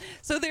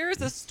So there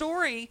is a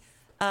story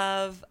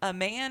of a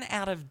man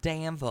out of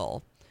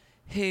Danville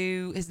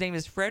who his name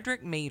is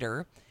Frederick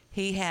Meter.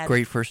 He had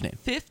Great first name.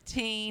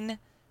 15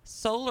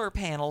 solar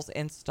panels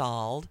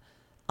installed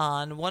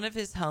on one of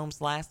his homes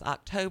last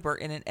October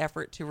in an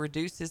effort to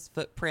reduce his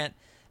footprint,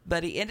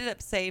 but he ended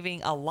up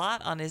saving a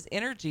lot on his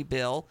energy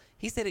bill.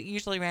 He said it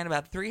usually ran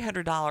about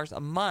 $300 a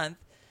month.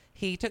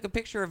 He took a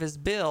picture of his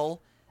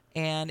bill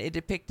and it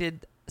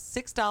depicted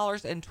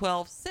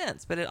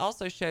 $6.12, but it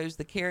also shows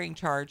the carrying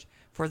charge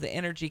for the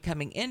energy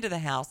coming into the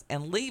house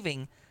and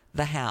leaving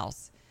the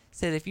house.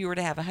 Said if you were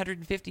to have a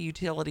 150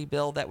 utility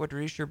bill, that would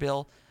reduce your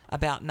bill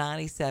about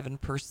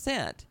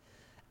 97%.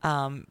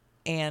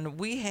 And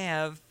we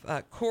have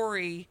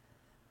Corey,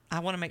 I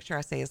want to make sure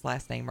I say his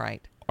last name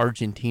right.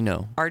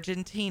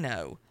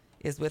 Argentino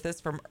is with us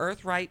from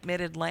Earthright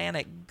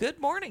Mid-Atlantic. Good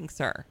morning,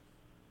 sir.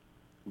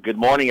 Good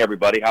morning,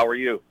 everybody. How are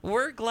you?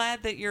 We're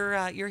glad that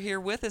you're here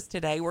with us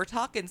today. We're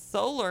talking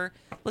solar.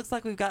 Looks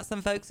like we've got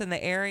some folks in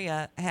the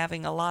area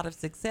having a lot of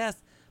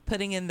success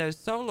putting in those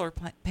solar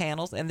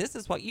panels, and this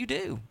is what you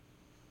do.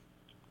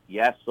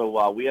 Yes,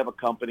 so we have a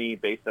company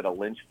based out of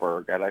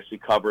Lynchburg that actually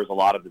covers a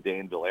lot of the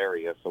Danville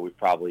area, so we've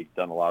probably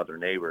done a lot of their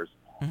neighbors.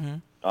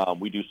 Mm-hmm.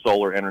 We do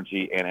solar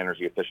energy and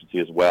energy efficiency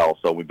as well,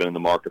 so we've been in the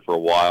market for a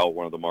while,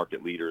 one of the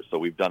market leaders, so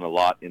we've done a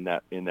lot in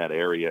that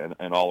area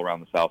and all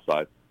around the south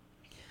side.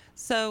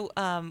 So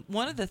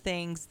one of the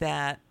things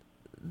that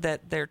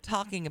they're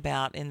talking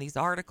about in these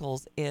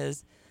articles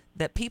is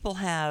that people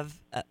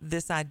have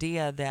this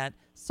idea that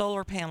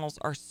solar panels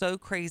are so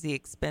crazy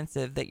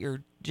expensive that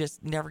you're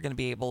just never going to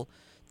be able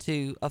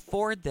to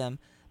afford them.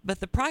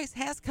 But the price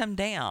has come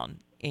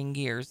down in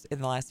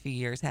the last few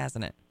years,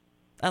 hasn't it?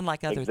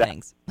 Unlike other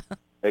things.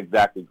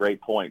 Exactly.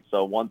 Great point.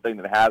 So one thing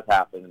that has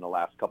happened in the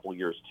last couple of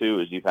years, too,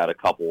 is you've had a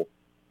couple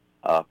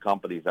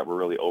companies that were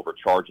really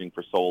overcharging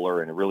for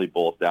solar, and it really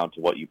boils down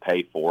to what you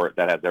pay for it.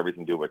 That has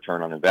everything to do with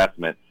return on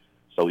investment.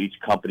 So each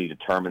company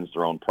determines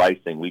their own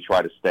pricing. We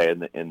try to stay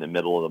in the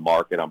middle of the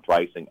market on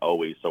pricing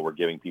always, so we're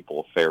giving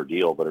people a fair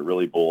deal, but it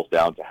really boils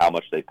down to how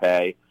much they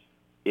pay.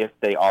 If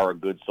they are a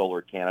good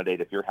solar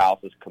candidate, if your house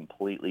is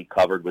completely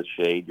covered with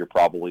shade, you're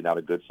probably not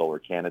a good solar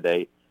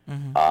candidate.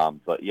 Mm-hmm.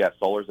 But yeah,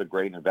 solar is a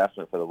great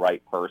investment for the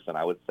right person.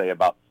 I would say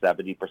about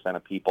 70%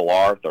 of people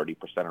are, 30%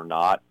 are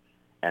not.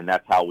 And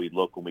that's how we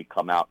look when we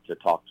come out to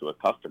talk to a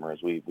customer,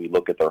 is we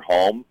look at their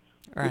home.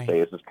 Right. We say,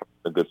 is this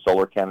a good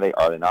solar candidate?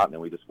 Are they not? And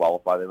then we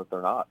disqualify them if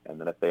they're not.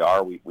 And then if they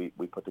are, we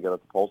put together a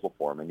proposal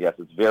for them. And yes,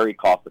 it's very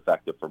cost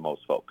effective for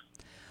most folks.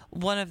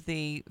 One of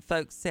the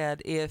folks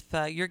said if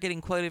you're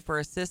getting quoted for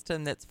a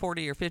system that's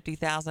 $40,000 or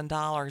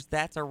 $50,000,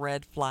 that's a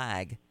red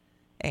flag,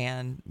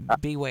 and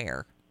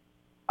beware.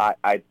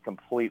 I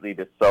completely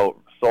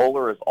so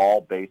solar is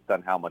all based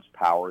on how much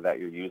power that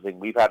you're using.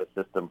 We've had a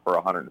system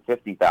for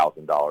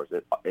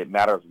 $150,000. It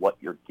matters what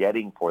you're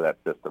getting for that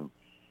system.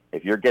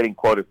 If you're getting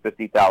quoted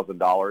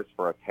 $50,000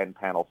 for a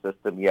 10-panel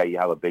system, yeah, you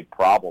have a big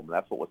problem.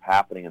 That's what was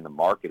happening in the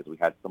market. Is we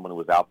had someone who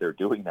was out there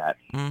doing that,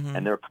 Mm-hmm.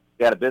 and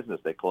they had a business.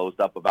 They closed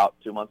up about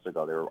 2 months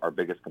ago. They were our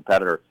biggest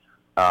competitor,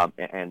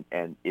 and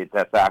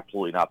that's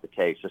absolutely not the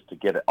case. Just to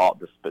get it all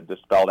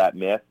dispel that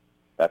myth,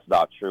 that's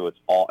not true. It's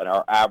all, and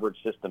our average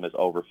system is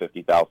over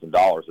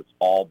 $50,000. It's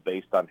all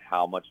based on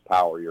how much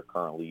power you're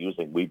currently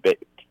using.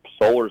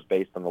 Solar is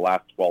based on the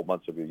last 12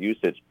 months of your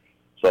usage.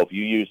 So if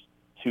you use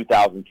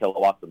 2,000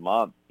 kilowatts a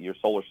month, your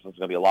solar system is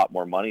going to be a lot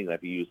more money than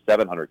if you use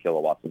 700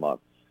 kilowatts a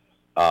month.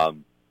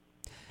 And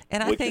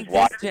I think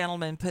this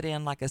gentleman put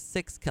in like a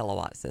 6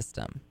 kilowatt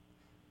system.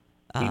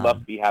 He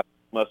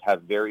must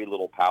have very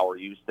little power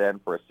use then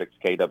for a 6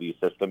 kW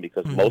system,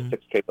 because most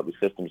 6 kW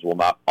systems will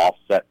not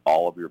offset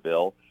all of your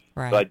bill.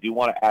 Right. So I do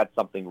want to add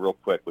something real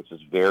quick, which is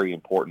very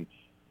important.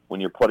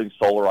 When you're putting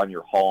solar on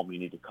your home, you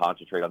need to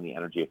concentrate on the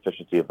energy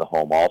efficiency of the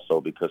home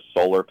also, because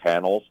solar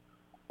panels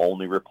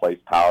only replace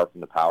power from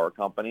the power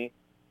company,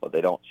 but they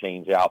don't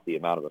change out the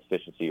amount of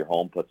efficiency your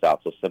home puts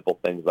out. So simple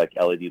things like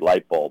LED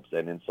light bulbs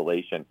and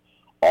insulation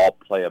all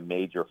play a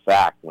major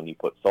fact when you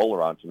put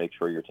solar on, to make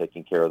sure you're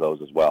taking care of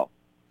those as well.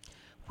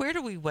 Where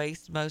do we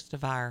waste most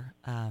of our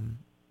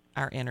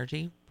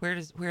energy? Where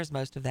does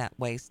most of that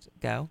waste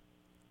go?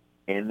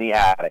 In the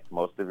attic.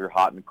 Most of your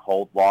hot and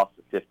cold loss,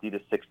 50 to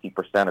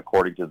 60%,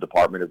 according to the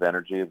Department of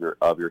Energy,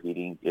 of your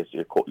heating is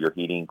your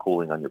heating and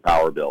cooling on your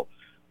power bill.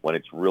 When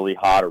it's really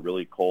hot or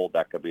really cold,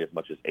 that could be as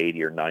much as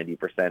 80 or 90%,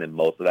 and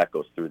most of that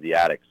goes through the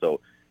attic.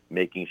 So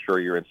making sure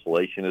your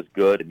insulation is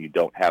good and you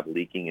don't have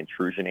leaking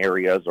intrusion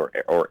areas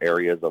or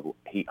areas of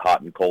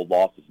hot and cold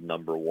loss is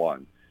number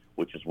one,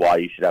 which is why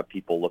you should have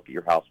people look at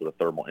your house with a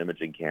thermal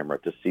imaging camera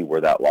to see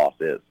where that loss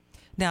is.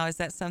 Now, is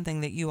that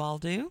something that you all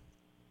do?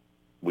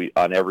 We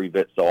on every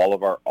bit. So all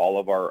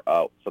of our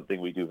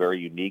something we do very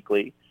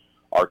uniquely.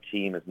 Our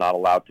team is not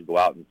allowed to go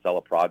out and sell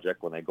a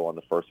project when they go on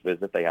the first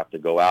visit. They have to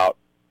go out,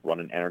 run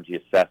an energy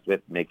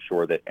assessment, make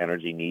sure that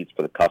energy needs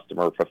for the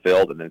customer are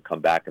fulfilled, and then come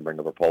back and bring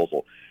a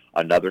proposal.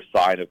 Another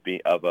sign to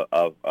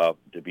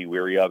be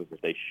wary of is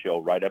if they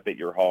show right up at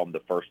your home the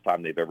first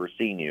time they've ever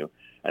seen you,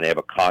 and they have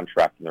a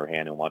contract in their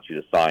hand and want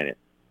you to sign it.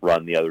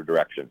 Run the other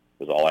direction.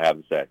 Is all I have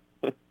to say.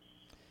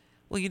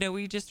 Well,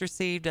 we just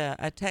received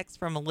a text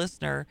from a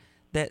listener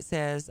that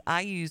says,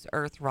 I use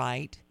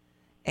Earthright,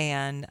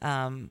 and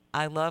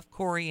I love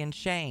Corey and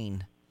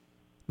Shane.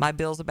 My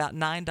bill's about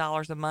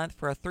 $9 a month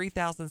for a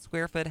 3,000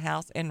 square foot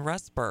house in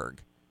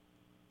Rustburg.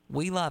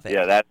 We love it.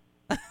 Yeah,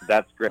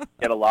 that's great.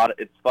 Get a lot of.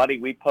 It's funny.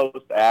 We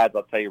post ads.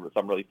 I'll tell you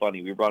something really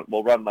funny.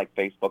 We'll run like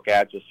Facebook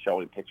ads, just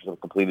showing pictures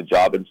of completed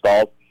job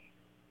installs,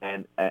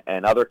 and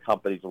other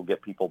companies will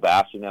get people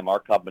bashing them. Our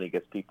company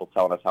gets people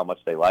telling us how much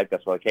they like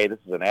us. We're like, hey, this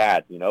is an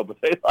ad, but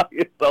they like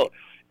it. So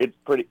it's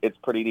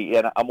pretty neat.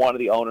 And I'm one of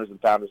the owners and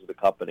founders of the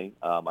company.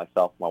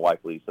 Myself, my wife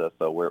Lisa.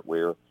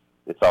 So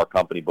it's our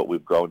company, but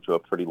we've grown to a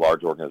pretty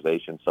large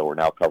organization. So we're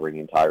now covering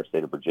the entire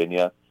state of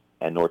Virginia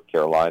and North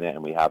Carolina,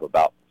 and we have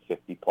about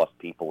 50-plus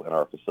people in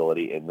our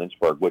facility in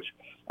Lynchburg, which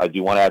I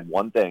do want to add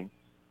one thing.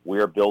 We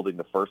are building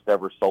the first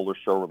ever solar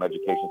showroom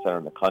education center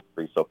in the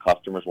country, so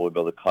customers will be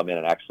able to come in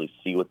and actually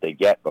see what they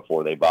get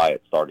before they buy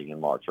it starting in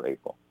March or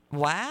April.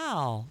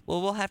 Wow.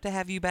 Well, we'll have to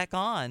have you back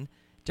on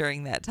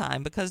during that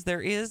time because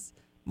there is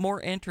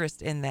more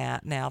interest in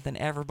that now than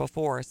ever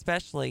before,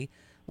 especially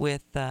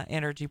with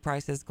energy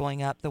prices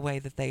going up the way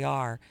that they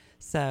are.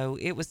 So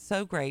it was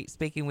so great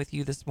speaking with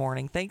you this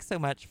morning. Thanks so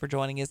much for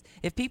joining us.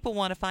 If people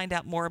want to find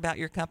out more about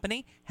your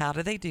company, how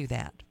do they do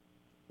that?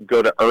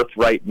 Go to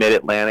Earthright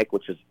Mid-Atlantic,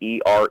 which is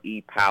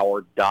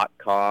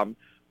EREpower.com.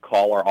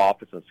 Call our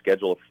office and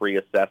schedule a free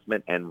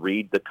assessment and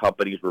read the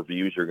company's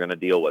reviews you're going to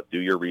deal with. Do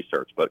your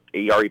research. But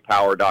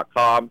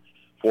EREpower.com,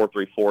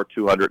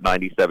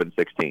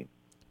 434-200-9716.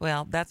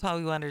 Well, that's why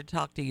we wanted to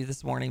talk to you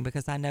this morning,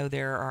 because I know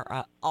there are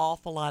an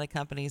awful lot of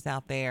companies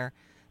out there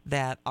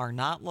that are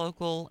not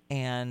local,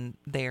 and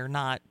they're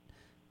not,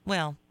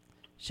 well,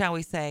 shall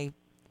we say,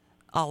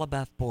 all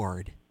above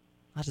board.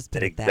 I'll just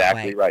put it that way.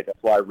 Exactly right. That's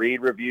why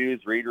read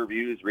reviews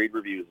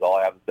is all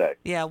I have to say.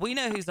 Yeah, we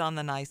know who's on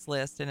the nice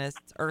list, and it's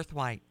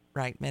Earthright,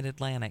 right,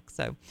 Mid-Atlantic.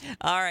 So,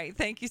 all right,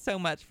 thank you so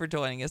much for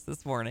joining us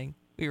this morning.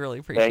 We really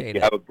appreciate it. Thank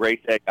you. Have a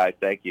great day, guys.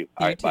 Thank you. You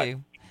all right,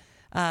 too.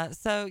 bye.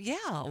 So yeah,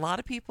 a lot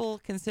of people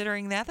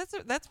considering that.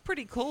 That's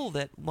pretty cool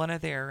that one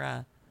of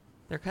their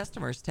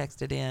customers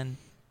texted in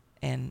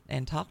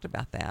and talked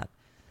about that.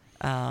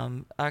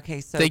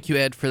 Okay, so thank you,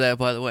 Ed, for that.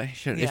 By the way,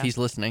 if he's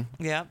listening.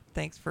 Yeah,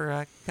 thanks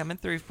for coming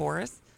through for us.